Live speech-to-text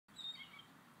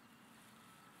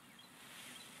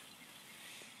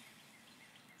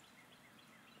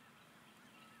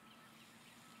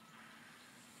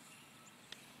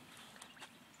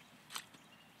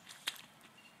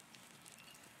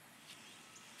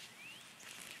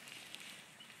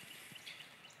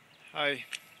Hi,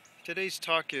 today's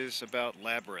talk is about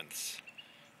labyrinths.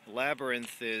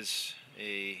 Labyrinth is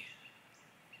I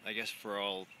guess for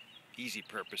all easy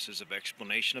purposes of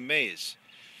explanation, a maze.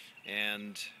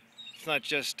 And it's not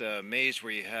just a maze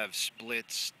where you have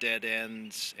splits, dead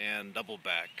ends, and double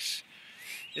backs.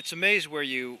 It's a maze where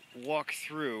you walk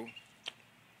through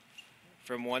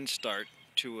from one start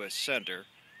to a center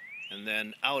and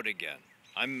then out again.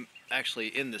 I'm actually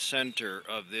in the center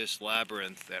of this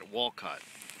labyrinth at Walcott.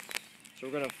 So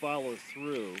we're going to follow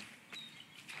through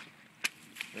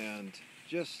and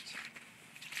just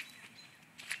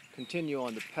continue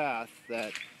on the path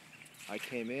that I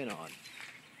came in on.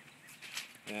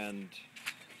 And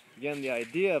again, the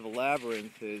idea of a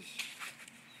labyrinth is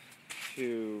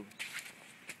to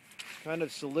kind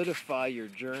of solidify your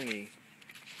journey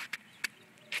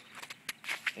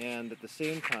and at the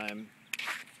same time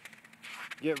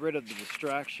get rid of the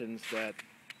distractions that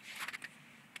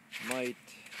might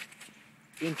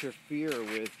interfere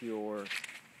with your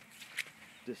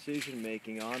decision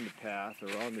making on the path or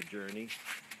on the journey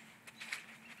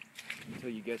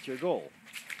until you get your goal.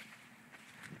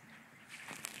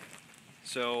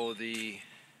 So the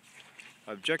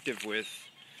objective with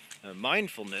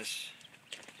mindfulness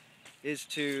is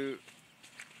the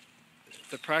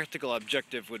practical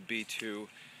objective would be to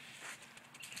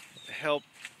help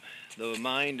the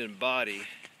mind and body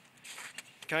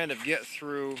kind of get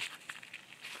through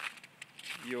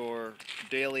your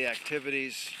daily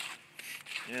activities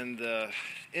and the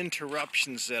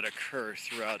interruptions that occur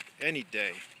throughout any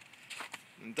day.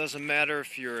 It doesn't matter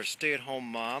if you're a stay-at-home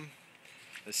mom,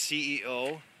 a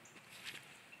CEO,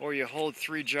 or you hold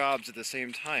 3 jobs at the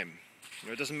same time.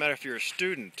 It doesn't matter if you're a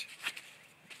student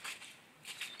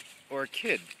or a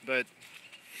kid, but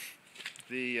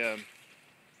the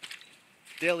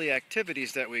daily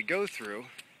activities that we go through,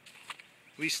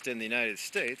 at least in the United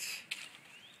States,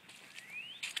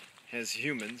 as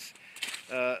humans,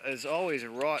 is always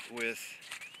wrought with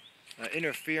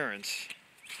interference,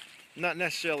 not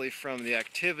necessarily from the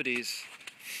activities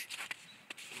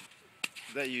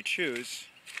that you choose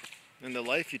and the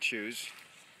life you choose,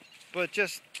 but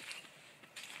just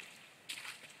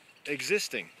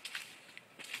existing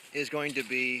is going to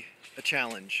be a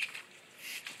challenge.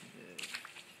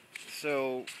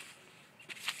 So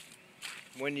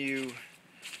when you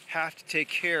have to take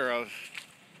care of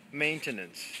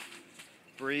maintenance,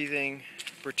 breathing,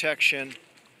 protection,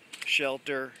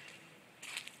 shelter,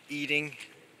 eating,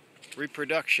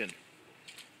 reproduction,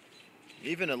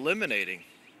 even eliminating,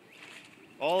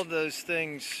 all of those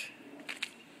things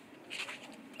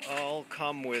all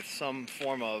come with some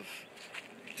form of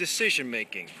decision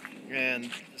making.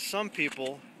 And some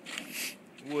people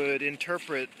would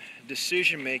interpret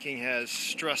decision making as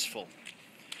stressful.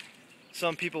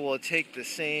 Some people will take the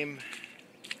same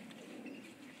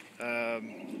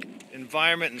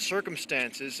environment and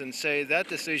circumstances and say that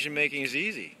decision making is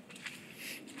easy.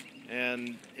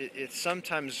 And it's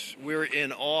sometimes we're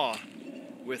in awe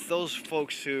with those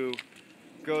folks who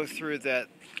go through that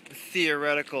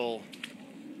theoretical,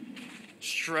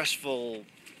 stressful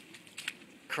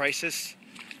crisis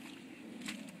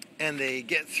and they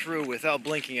get through without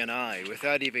blinking an eye,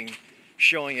 without even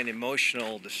showing an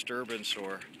emotional disturbance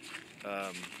or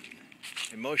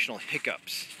emotional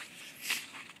hiccups.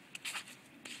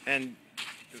 And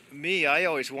I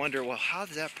always wonder, well, how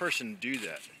does that person do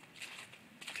that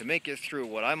to make it through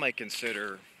what I might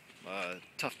consider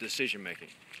tough decision making?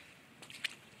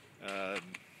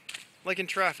 Like in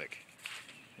traffic.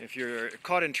 If you're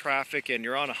caught in traffic and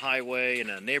you're on a highway in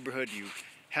a neighborhood you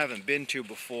haven't been to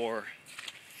before,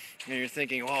 and you're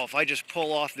thinking, well, if I just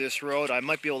pull off this road, I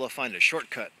might be able to find a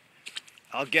shortcut.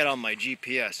 I'll get on my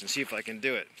GPS and see if I can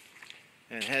do it.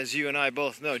 And as you and I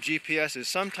both know, GPS is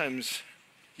sometimes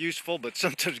useful, but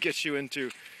sometimes gets you into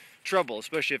trouble,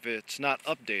 especially if it's not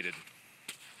updated.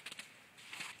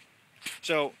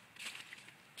 So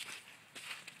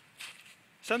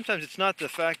sometimes it's not the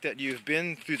fact that you've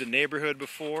been through the neighborhood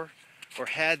before, or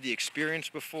had the experience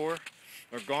before,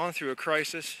 or gone through a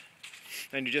crisis,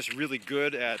 and you're just really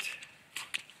good at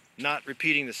not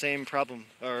repeating the same problem,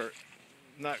 or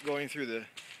not going through the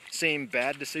same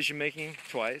bad decision making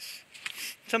twice.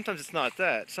 Sometimes it's not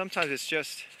that. Sometimes it's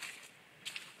just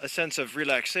a sense of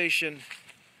relaxation,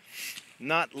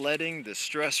 not letting the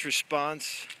stress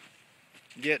response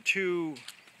get too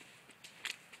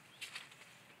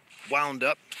wound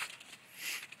up.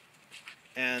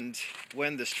 And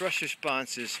when the stress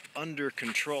response is under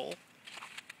control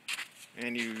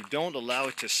and you don't allow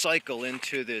it to cycle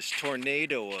into this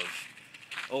tornado of,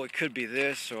 oh, it could be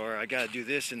this, or I gotta do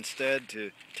this instead to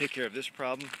take care of this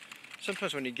problem.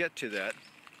 Sometimes when you get to that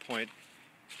point,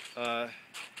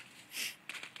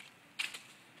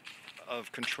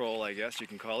 of control, I guess you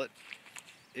can call it,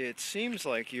 it seems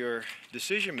like your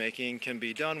decision making can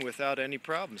be done without any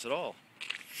problems at all.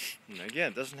 And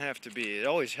again, it doesn't have to be. It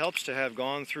always helps to have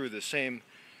gone through the same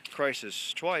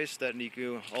crisis twice, that you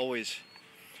can always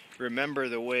remember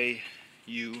the way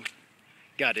you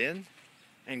got in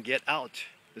and get out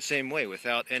the same way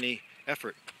without any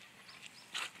effort.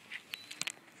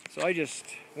 So I just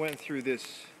went through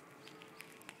this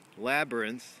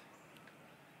labyrinth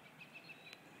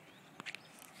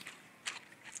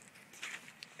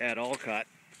at Alcott,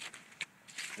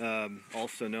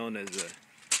 also known as the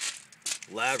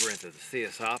Labyrinth of the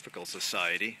Theosophical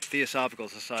Society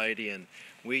in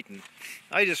Wheaton.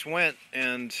 I just went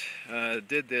and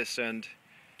did this and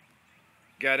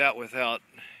got out without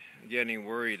getting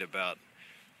worried about,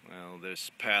 well, this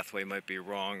pathway might be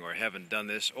wrong, or I haven't done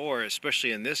this, or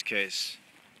especially in this case,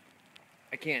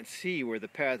 I can't see where the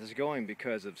path is going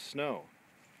because of snow.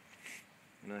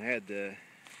 And I had to,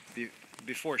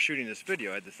 before shooting this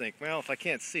video, I had to think, well, if I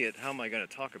can't see it, how am I going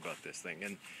to talk about this thing?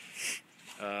 And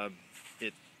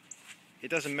it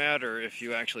doesn't matter if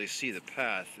you actually see the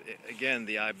path. Again,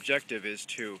 the objective is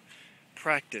to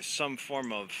practice some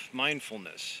form of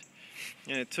mindfulness.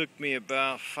 And it took me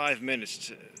about 7 minutes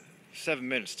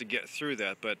to get through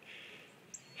that. But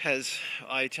as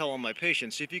I tell all my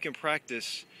patients, if you can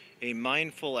practice a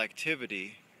mindful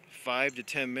activity 5 to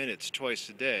 10 minutes twice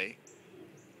a day,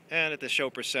 and at the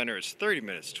Chopra Center it's 30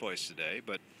 minutes twice a day,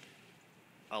 but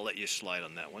I'll let you slide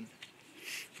on that one.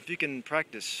 If you can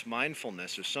practice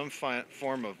mindfulness or some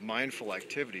form of mindful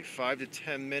activity 5 to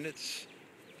 10 minutes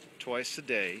twice a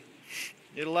day,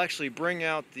 it'll actually bring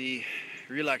out the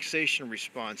relaxation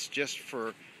response just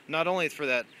for, not only for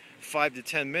that 5 to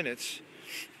 10 minutes,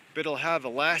 but it'll have a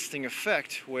lasting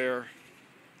effect where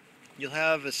you'll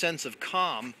have a sense of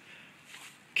calm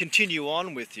continue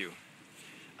on with you.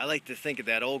 I like to think of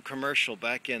that old commercial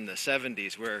back in the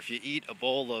 70s where if you eat a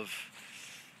bowl of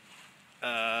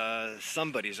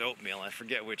somebody's oatmeal, I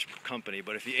forget which company,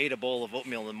 but if you ate a bowl of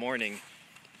oatmeal in the morning,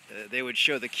 they would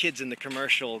show the kids in the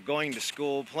commercial going to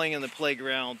school, playing in the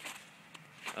playground,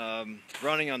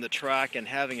 running on the track, and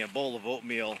having a bowl of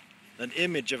oatmeal, an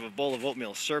image of a bowl of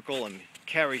oatmeal circle and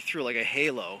carry through like a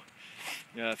halo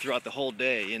throughout the whole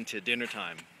day into dinner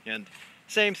time. And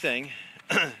same thing,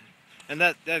 and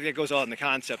that goes on in the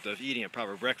concept of eating a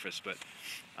proper breakfast, but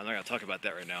I'm not going to talk about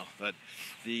that right now. But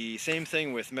the same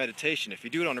thing with meditation. If you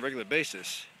do it on a regular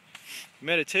basis,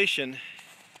 meditation,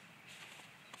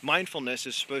 mindfulness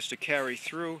is supposed to carry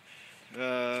through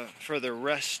for the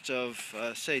rest of,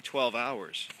 say, 12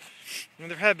 hours.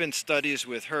 And there have been studies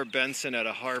with Herb Benson at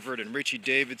Harvard and Richie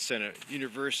Davidson at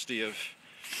University of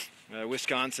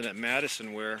Wisconsin at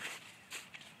Madison, where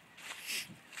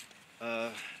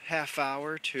half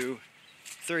hour to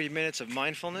 30 minutes of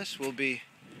mindfulness will be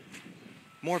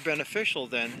more beneficial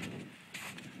than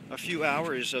a few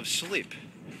hours of sleep,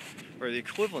 or the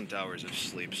equivalent hours of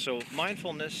sleep. So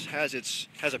mindfulness has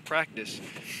a practice,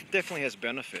 definitely has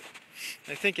benefit.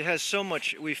 I think it has so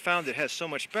much, we found it has so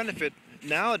much benefit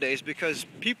nowadays because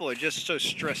people are just so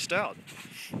stressed out.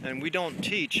 And we don't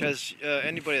teach, as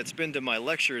anybody that's been to my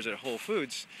lectures at Whole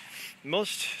Foods,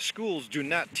 most schools do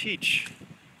not teach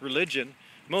religion.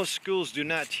 Most schools do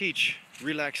not teach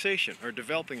relaxation or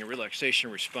developing a relaxation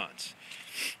response.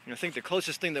 And I think the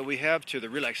closest thing that we have to the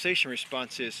relaxation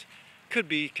response could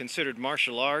be considered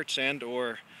martial arts and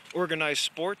or organized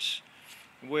sports,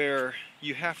 where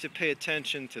you have to pay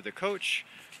attention to the coach.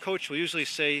 Coach will usually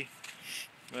say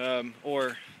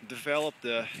or develop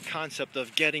the concept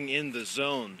of getting in the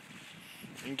zone.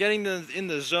 And getting in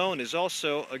the zone is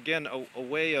also, again, a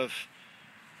way of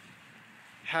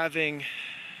having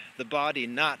the body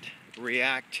not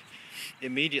react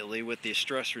immediately with the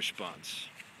stress response.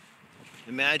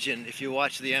 Imagine if you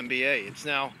watch the NBA. It's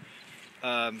now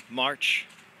March,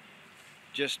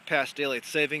 just past daylight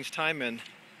savings time, and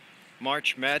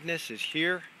March Madness is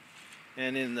here.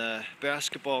 And in the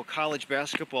basketball, college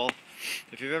basketball,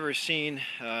 if you've ever seen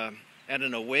at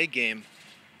an away game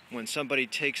when somebody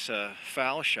takes a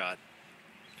foul shot,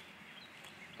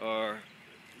 or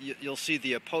you'll see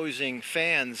the opposing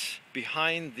fans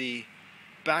behind the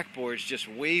backboards just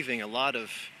waving a lot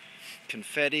of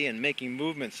confetti and making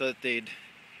movements so that they'd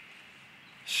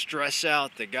stress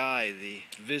out the guy, the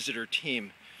visitor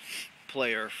team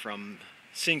player, from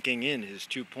sinking in his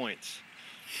 2 points.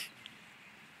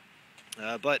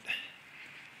 But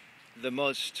the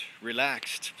most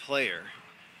relaxed player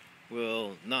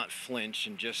will not flinch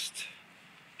and just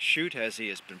shoot as he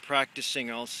has been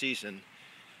practicing all season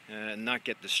and not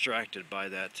get distracted by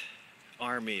that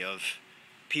army of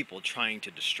people trying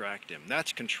to distract him.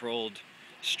 That's controlled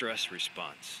stress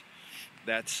response.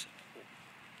 That's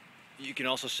you can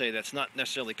also say that's not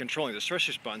necessarily controlling the stress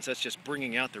response, that's just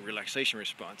bringing out the relaxation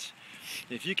response.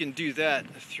 If you can do that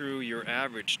through your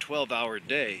average 12-hour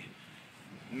day,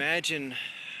 imagine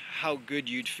how good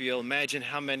you'd feel. Imagine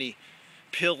how many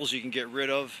pills you can get rid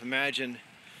of. Imagine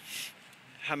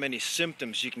how many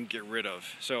symptoms you can get rid of.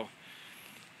 So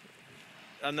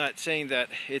I'm not saying that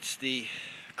it's the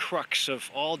crux of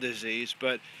all disease,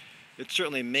 but it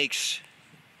certainly makes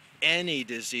any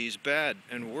disease bad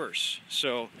and worse.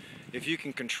 So if you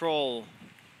can control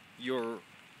your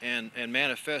and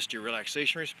manifest your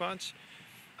relaxation response,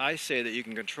 I say that you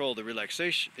can control the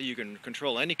relaxation, you can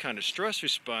control any kind of stress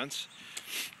response,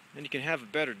 and you can have a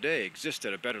better day, exist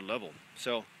at a better level.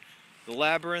 So the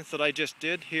labyrinth that I just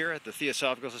did here at the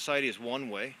Theosophical Society is one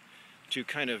way to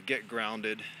kind of get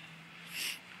grounded,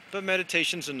 but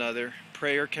meditation's another.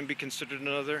 Prayer can be considered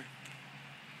another.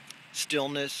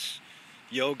 Stillness,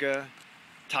 yoga,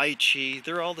 tai chi,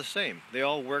 they're all the same. They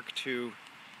all work to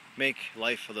make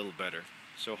life a little better.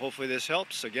 So hopefully this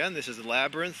helps. Again, this is the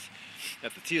Labyrinth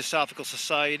at the Theosophical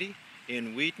Society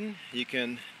in Wheaton. You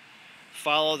can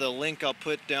follow the link I'll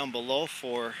put down below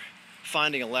for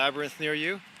finding a labyrinth near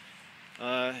you,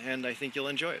 and I think you'll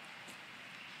enjoy it.